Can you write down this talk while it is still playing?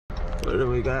What do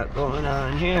we got going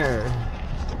on here?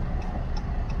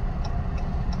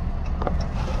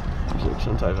 Looks like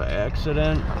some type of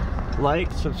accident.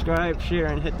 Like, subscribe, share,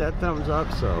 and hit that thumbs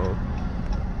up so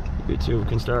YouTube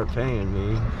can start paying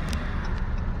me.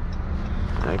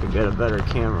 I could get a better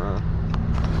camera.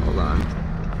 Hold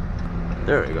on.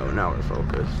 There we go, now we're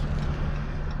focused.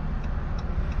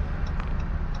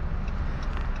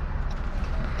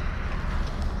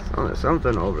 Oh, there's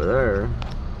something over there.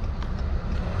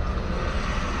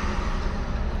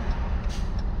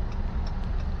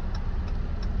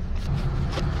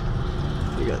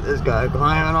 You got this guy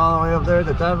climbing all the way up there at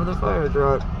the top of the fire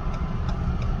truck.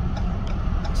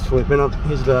 Sweeping up,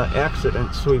 he's the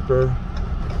accident sweeper.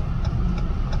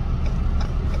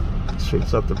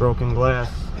 Sweeps up the broken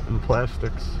glass and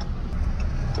plastics.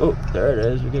 Oh, there it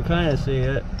is. You can kind of see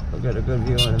it. We'll get a good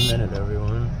view in a minute,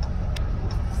 everyone.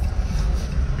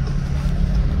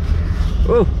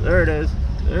 Oh, there it is.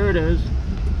 There it is.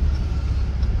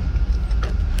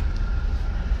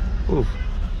 Oof.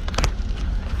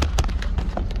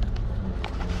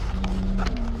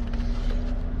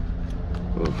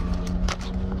 Oof.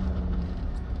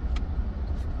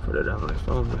 Put it on my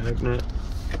phone magnet.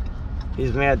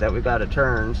 He's mad that we got a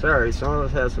turn. Sorry, some of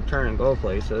us has to turn and go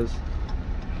places.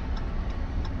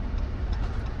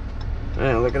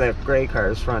 Man, look at that gray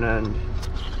car's front end.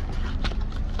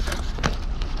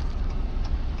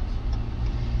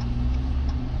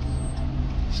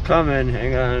 It's coming,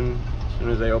 hang on. As soon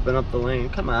as they open up the lane.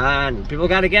 Come on, people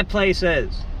gotta get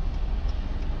places.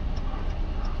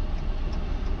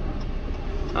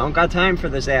 I don't got time for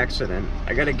this accident.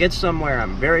 I gotta get somewhere.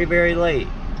 I'm very, very late.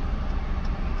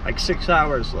 Like 6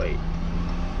 hours late.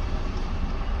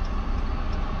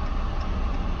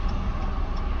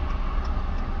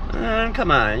 Come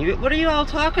on, what are you all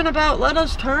talking about? Let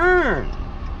us turn.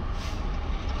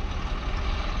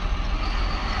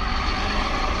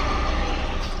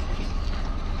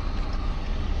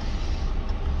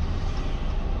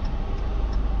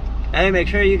 Hey, make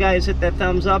sure you guys hit that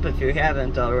thumbs up if you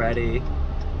haven't already.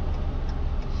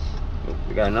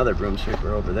 We got another broom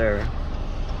sweeper over there.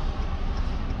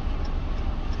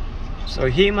 So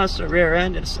he must have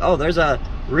rear-ended. Oh, there's a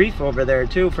reef over there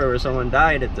too for where someone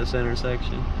died at this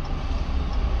intersection.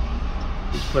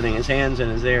 He's putting his hands in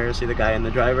his ear. See the guy in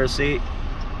the driver's seat?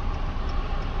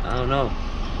 I don't know.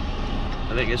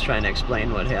 I think he's trying to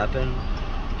explain what happened.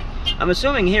 I'm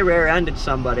assuming he rear-ended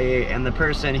somebody, and the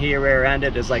person he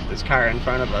rear-ended is like this car in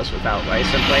front of us without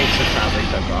license plates and probably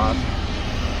took off.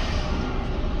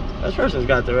 This person's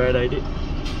got the right idea.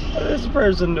 What is this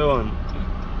person doing?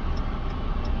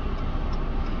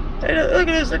 Hey, look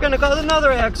at this, they're gonna cause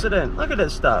another accident. Look at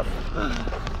this stuff.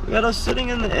 We got us sitting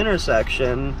in the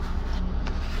intersection.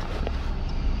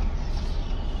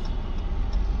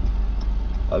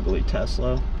 Ugly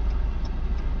Tesla.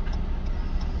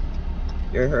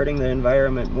 You're hurting the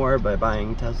environment more by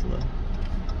buying Tesla.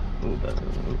 Ooh,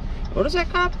 what is that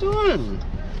cop doing?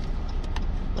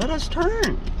 Let us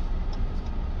turn.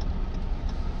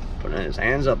 Putting his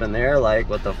hands up in there like,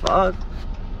 what the fuck?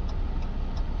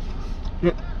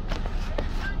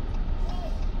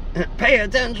 Pay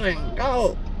attention,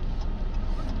 go!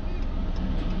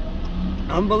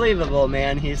 Unbelievable,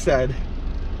 man, he said.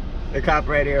 The cop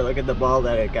right here, look at the ball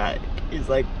that it got. He's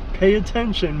like, pay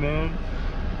attention, man.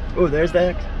 Oh, there's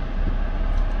that.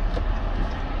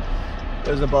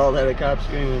 There's a ball that a cop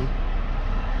screaming.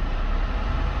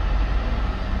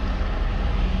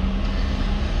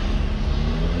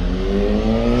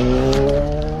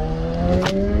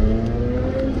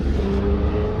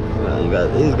 Well, you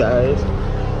got these guys.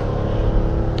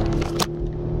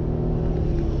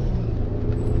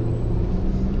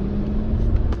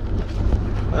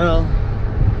 Well,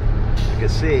 you can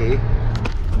see.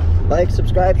 Like,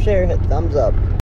 subscribe, share, hit thumbs up.